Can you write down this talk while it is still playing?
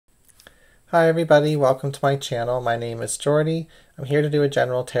Hi everybody, welcome to my channel. My name is Jordy. I'm here to do a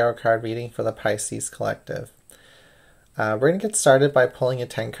general tarot card reading for the Pisces Collective. We're going to get started by pulling a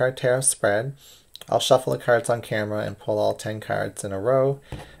 10 card tarot spread. I'll shuffle the cards on camera and pull all 10 cards in a row,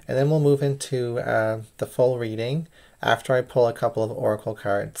 and then we'll move into the full reading after I pull a couple of oracle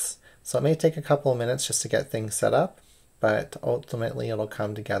cards. So it may take a couple of minutes just to get things set up, but ultimately it'll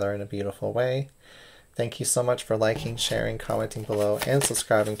come together in a beautiful way. Thank you so much for liking, sharing, commenting below, and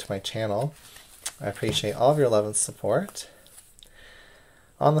subscribing to my channel. I appreciate all of your love and support.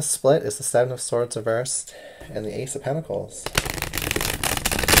 On the split is the Seven of Swords reversed and the Ace of Pentacles.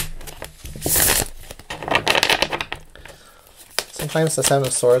 Sometimes the Seven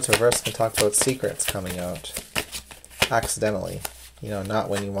of Swords reversed can talk about secrets coming out accidentally, not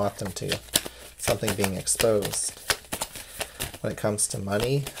when you want them to. Something being exposed. When it comes to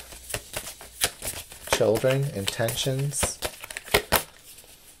money, children, intentions,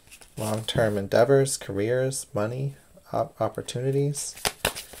 long-term endeavors, careers, money, opportunities,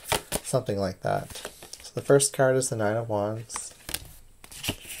 something like that. So the first card is the Nine of Wands.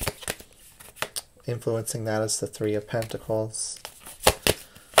 Influencing that is the Three of Pentacles.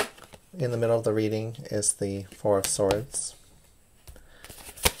 In the middle of the reading is the Four of Swords.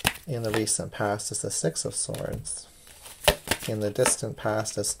 In the recent past is the Six of Swords. In the distant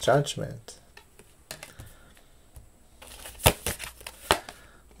past is Judgment.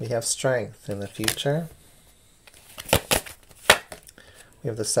 We have Strength in the future. We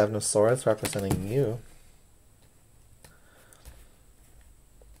have the Seven of Swords representing you.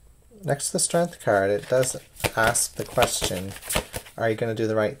 Next to the Strength card, it does ask the question, are you going to do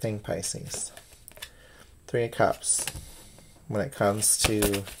the right thing, Pisces? Three of Cups. When it comes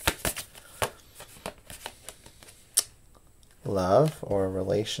to love or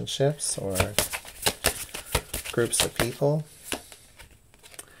relationships or groups of people.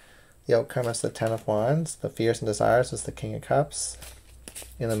 The outcome is the Ten of Wands. The fears and desires is the King of Cups.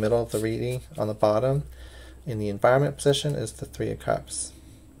 In the middle of the reading, on the bottom, in the environment position, is the Three of Cups.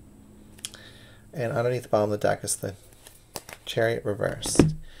 And underneath the bottom of the deck is the Chariot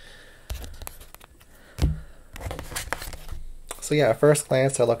reversed. So yeah, at first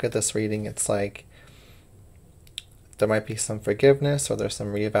glance, I look at this reading, it's like there might be some forgiveness or there's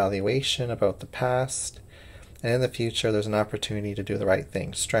some reevaluation about the past. And in the future, there's an opportunity to do the right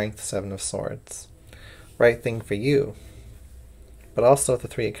thing. Strength, Seven of Swords. Right thing for you. But also with the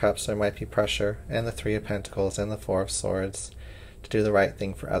Three of Cups, there might be pressure, and the Three of Pentacles, and the Four of Swords, to do the right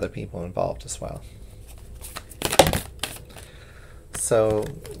thing for other people involved as well. So,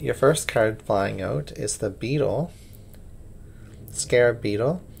 your first card flying out is the Beetle. Scarab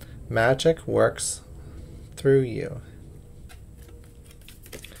Beetle. Magic works through you.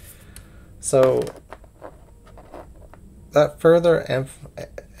 So, that further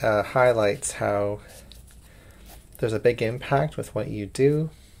highlights how there's a big impact with what you do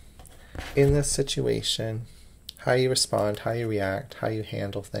in this situation, how you respond, how you react, how you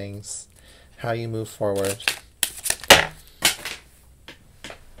handle things, how you move forward.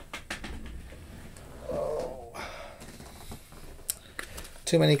 Oh.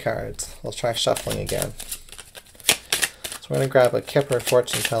 Too many cards. We'll try shuffling again. So we're going to grab a Kipper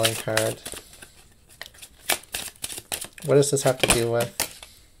fortune telling card. What does this have to do with?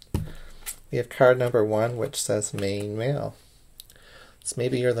 We have card number 1, which says main male. So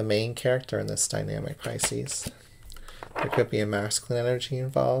maybe you're the main character in this dynamic, Pisces. There could be a masculine energy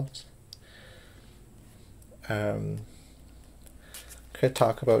involved. Could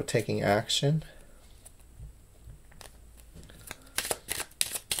talk about taking action.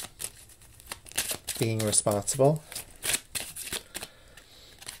 Being responsible.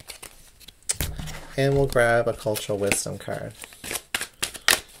 And we'll grab a cultural wisdom card.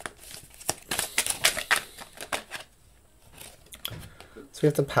 So we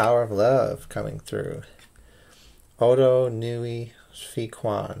have the power of love coming through. Odo Nui Fi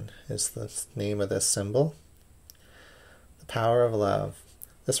Kwan is the name of this symbol. The power of love.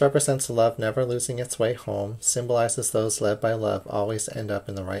 This represents love never losing its way home, symbolizes those led by love always end up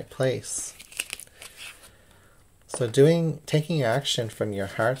in the right place. So taking action from your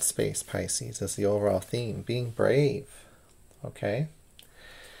heart space, Pisces, is the overall theme. Being brave, okay?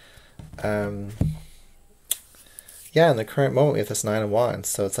 Yeah, in the current moment we have this Nine of Wands,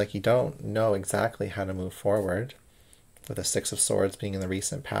 so it's like you don't know exactly how to move forward. With the Six of Swords being in the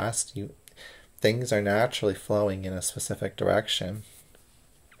recent past, things are naturally flowing in a specific direction.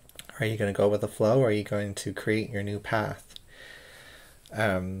 Are you going to go with the flow, or are you going to create your new path?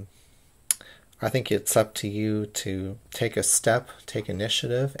 I think it's up to you to take a step, take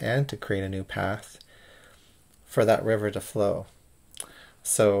initiative, and to create a new path for that river to flow.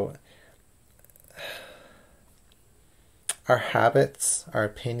 So Our habits, our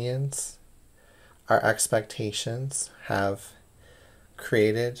opinions, our expectations have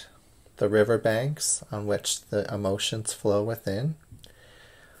created the riverbanks on which the emotions flow within.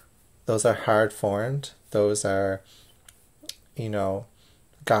 Those are hard formed. Those are,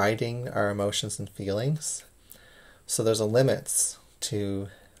 guiding our emotions and feelings. So there's a limits to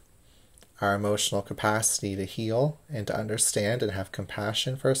our emotional capacity to heal and to understand and have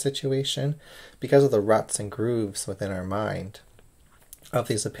compassion for a situation because of the ruts and grooves within our mind of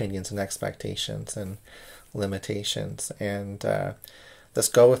these opinions and expectations and limitations. And this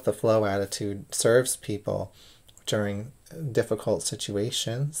go with the flow attitude serves people during difficult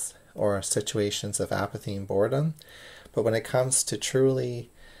situations or situations of apathy and boredom. But when it comes to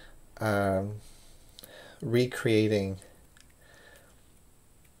truly recreating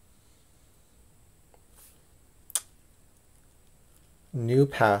new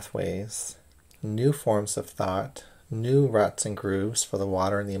pathways, new forms of thought, new ruts and grooves for the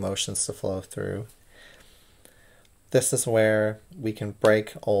water and the emotions to flow through, this is where we can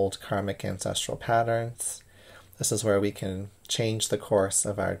break old karmic ancestral patterns. This is where we can change the course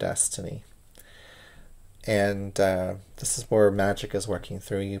of our destiny. And this is where magic is working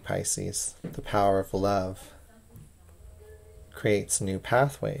through you, Pisces. The power of love creates new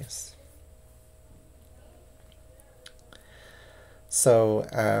pathways. So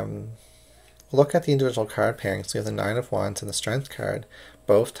look at the individual card pairings. We have the Nine of Wands and the Strength card.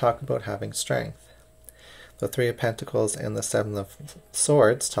 Both talk about having strength. The Three of Pentacles and the Seven of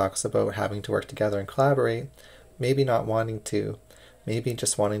Swords talks about having to work together and collaborate, maybe not wanting to, maybe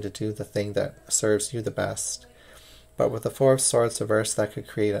just wanting to do the thing that serves you the best. But with the Four of Swords reversed, that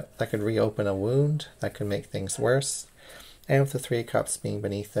could reopen a wound, that could make things worse. And with the Three of Cups being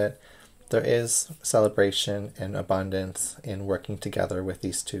beneath it, there is celebration and abundance in working together with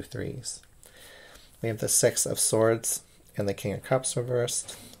these two threes. We have the Six of Swords and the King of Cups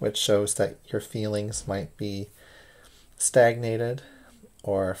reversed, which shows that your feelings might be stagnated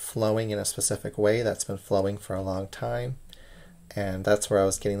or flowing in a specific way that's been flowing for a long time. And that's where I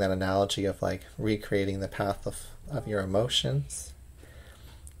was getting that analogy of like recreating the path of your emotions.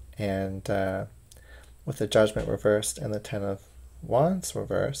 And with the Judgment reversed and the Ten of Wands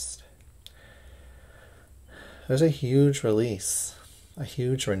reversed, there's a huge release, a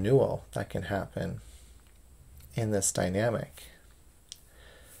huge renewal that can happen in this dynamic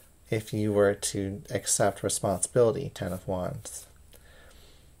if you were to accept responsibility. Ten of Wands.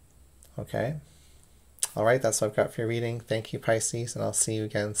 Okay? Alright, that's what I've got for your reading. Thank you, Pisces, and I'll see you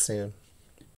again soon.